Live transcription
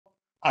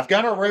I've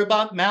got a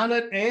robot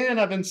mounted and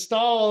I've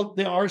installed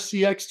the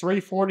RCX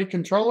 340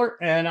 controller,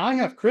 and I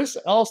have Chris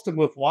Elston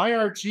with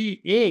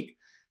YRG Inc.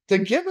 to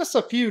give us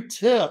a few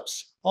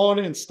tips on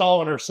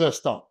installing our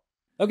system.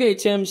 Okay,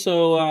 Tim,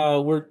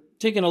 so we're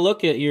taking a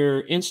look at your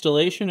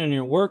installation and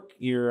your work,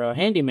 your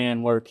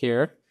handyman work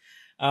here.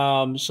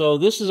 So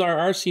this is our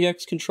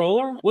RCX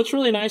controller. What's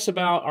really nice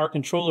about our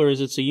controller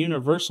is it's a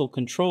universal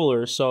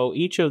controller, so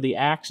each of the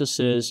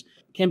axes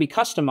can be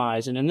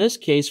customized. And in this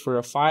case, for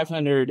a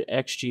 500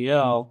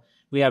 XGL,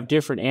 we have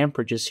different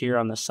amperages here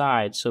on the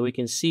side. So we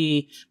can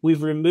see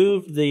we've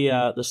removed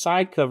the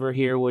side cover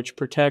here, which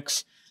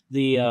protects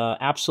the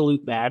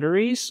absolute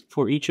batteries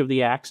for each of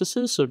the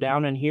axes. So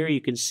down in here, you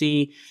can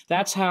see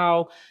that's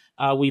how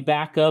we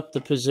back up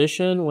the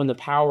position when the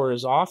power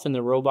is off and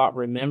the robot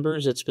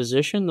remembers its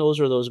position.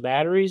 Those are those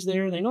batteries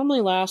there. They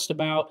normally last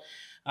about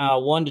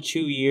 1 to 2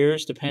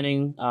 years,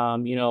 depending,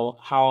 you know,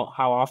 how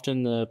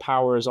often the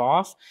power is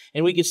off.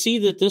 And we can see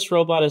that this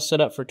robot is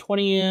set up for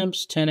 20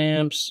 amps, 10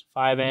 amps,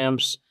 5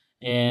 amps,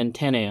 and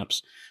 10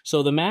 amps.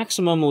 So the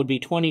maximum would be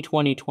 20,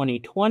 20, 20,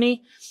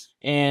 20.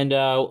 And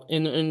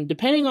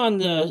depending on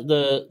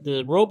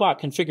the robot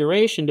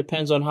configuration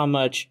depends on how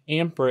much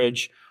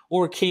amperage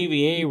or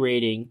kVA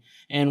rating.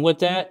 And what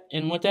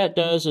that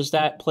does is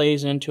that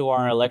plays into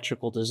our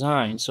electrical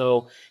design.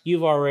 So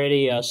you've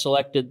already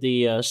selected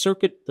the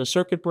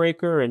circuit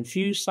breaker and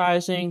fuse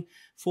sizing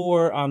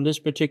for this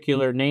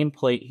particular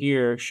nameplate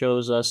here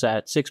shows us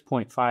at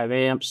 6.5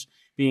 amps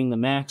being the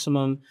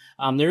maximum.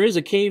 There is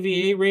a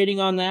kVA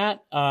rating on that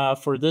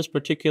for this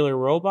particular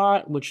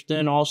robot, which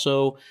then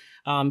also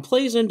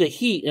plays into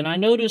heat. And I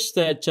noticed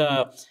that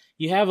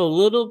you have a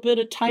little bit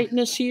of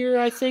tightness here,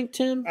 I think,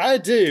 Tim? I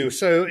do.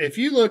 So if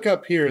you look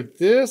up here,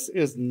 this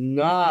is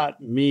not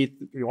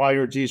meet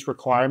YRG's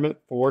requirement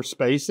for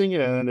spacing.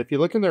 And if you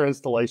look in their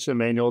installation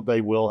manual,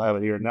 they will have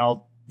it here.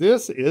 Now,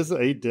 this is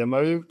a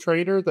demo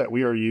trainer that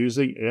we are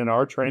using in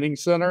our training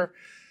center.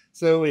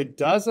 So it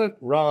doesn't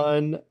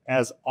run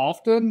as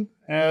often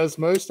as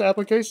most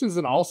applications.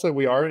 And also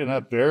we are in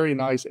a very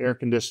nice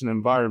air-conditioned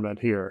environment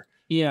here.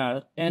 Yeah,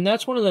 and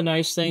that's one of the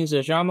nice things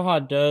is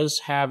Yamaha does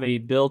have a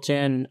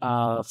built-in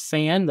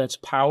fan that's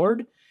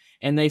powered,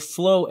 and they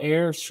flow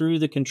air through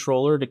the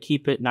controller to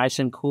keep it nice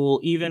and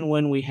cool, even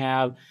when we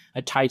have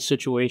a tight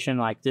situation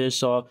like this.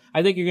 So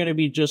I think you're going to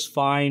be just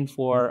fine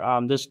for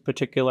this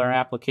particular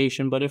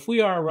application. But if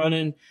we are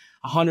running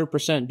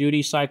 100%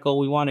 duty cycle,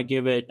 we want to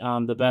give it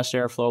the best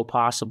airflow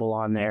possible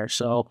on there.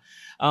 So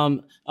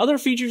other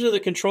features of the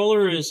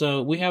controller is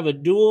we have a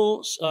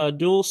dual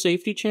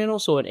safety channel,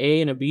 so an A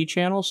and a B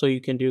channel, so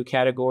you can do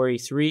category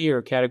 3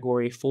 or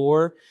category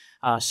 4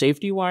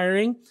 safety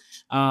wiring.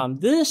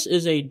 This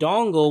is a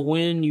dongle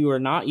when you are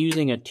not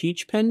using a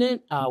teach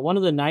pendant. One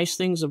of the nice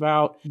things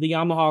about the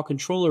Yamaha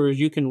controller is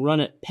you can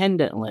run it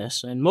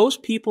pendantless. And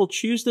most people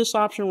choose this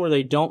option where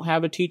they don't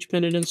have a teach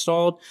pendant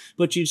installed,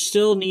 but you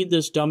still need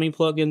this dummy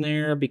plug in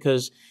there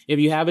because if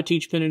you have a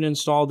teach pendant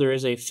installed, there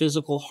is a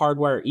physical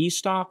hardwire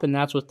e-stop, and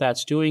that's what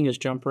that's doing is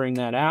jumpering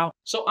that out.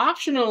 So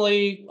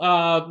optionally,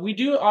 we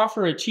do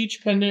offer a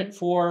teach pendant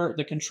for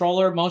the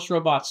controller. Most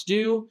robots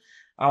do.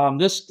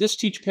 This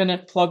teach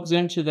pendant plugs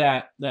into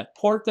that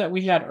port that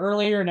we had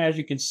earlier, and as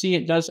you can see,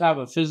 it does have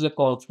a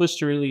physical twist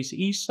to release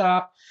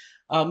e-stop.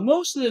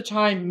 Most of the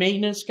time,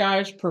 maintenance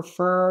guys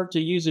prefer to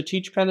use a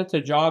teach pendant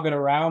to jog it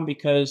around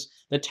because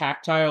the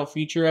tactile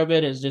feature of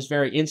it is just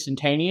very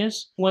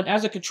instantaneous.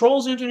 As a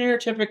controls engineer,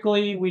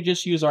 typically we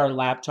just use our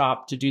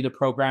laptop to do the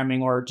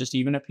programming or just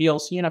even a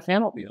PLC and a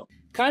panel view.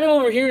 Kind of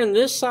over here on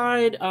this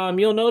side,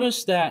 you'll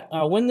notice that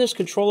when this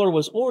controller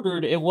was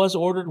ordered, it was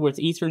ordered with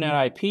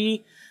Ethernet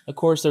IP. Of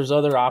course, there's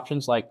other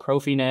options like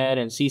Profinet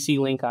and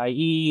CC-Link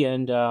IE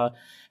and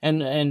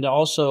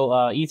also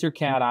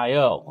EtherCAT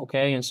IO.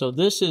 Okay, and so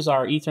this is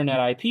our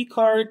Ethernet IP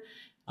card.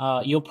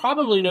 You'll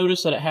probably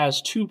notice that it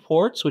has 2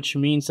 ports, which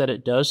means that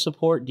it does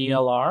support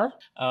DLR.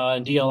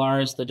 And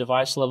DLR is the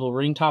device level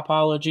ring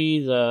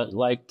topology,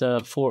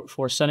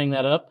 for setting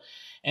that up.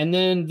 And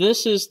then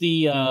this is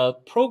the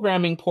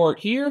programming port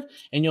here,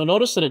 and you'll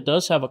notice that it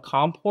does have a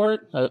COM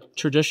port, a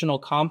traditional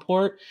COM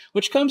port,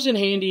 which comes in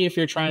handy if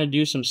you're trying to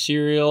do some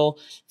serial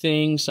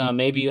things.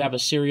 Maybe you have a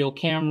serial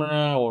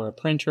camera or a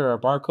printer or a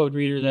barcode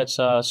reader that's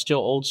still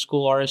old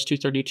school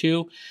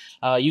RS-232.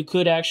 You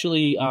could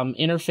actually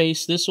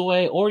interface this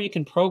way, or you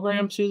can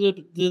program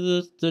to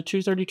the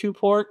 232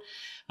 port.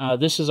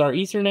 This is our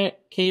Ethernet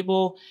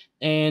cable,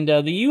 and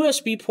the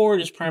USB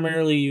port is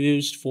primarily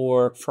used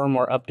for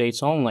firmware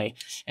updates only.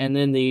 And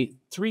then the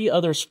 3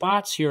 other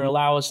spots here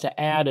allow us to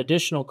add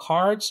additional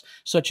cards,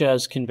 such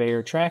as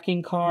conveyor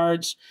tracking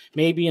cards,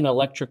 maybe an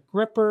electric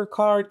gripper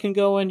card can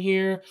go in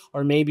here,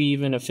 or maybe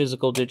even a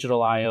physical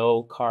digital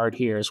I/O card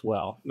here as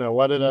well. Now,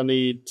 why did I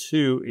need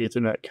 2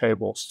 Ethernet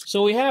cables?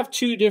 So we have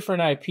 2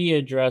 different IP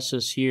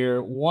addresses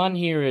here. One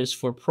here is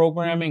for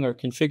programming or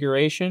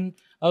configuration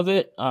of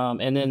it,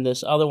 and then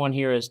this other one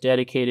here is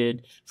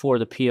dedicated for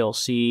the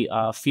PLC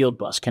field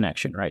bus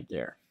connection right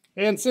there.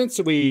 And since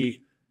we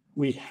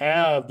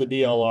have the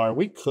DLR,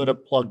 we could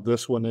have plugged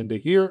this one into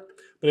here,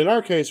 But in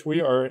our case,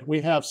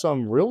 we have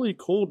some really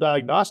cool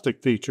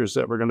diagnostic features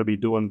that we're going to be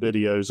doing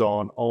videos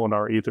on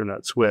our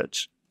Ethernet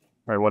switch.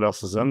 All right, what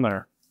else is in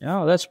there?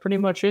 No, that's pretty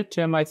much it,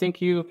 Tim. I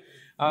think you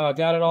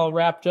got it all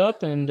wrapped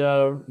up, and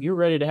you're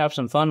ready to have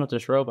some fun with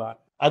this robot.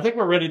 I think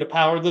we're ready to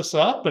power this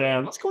up,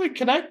 and let's go ahead and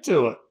connect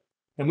to it.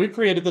 And we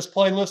created this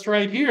playlist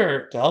right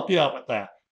here to help you out with that.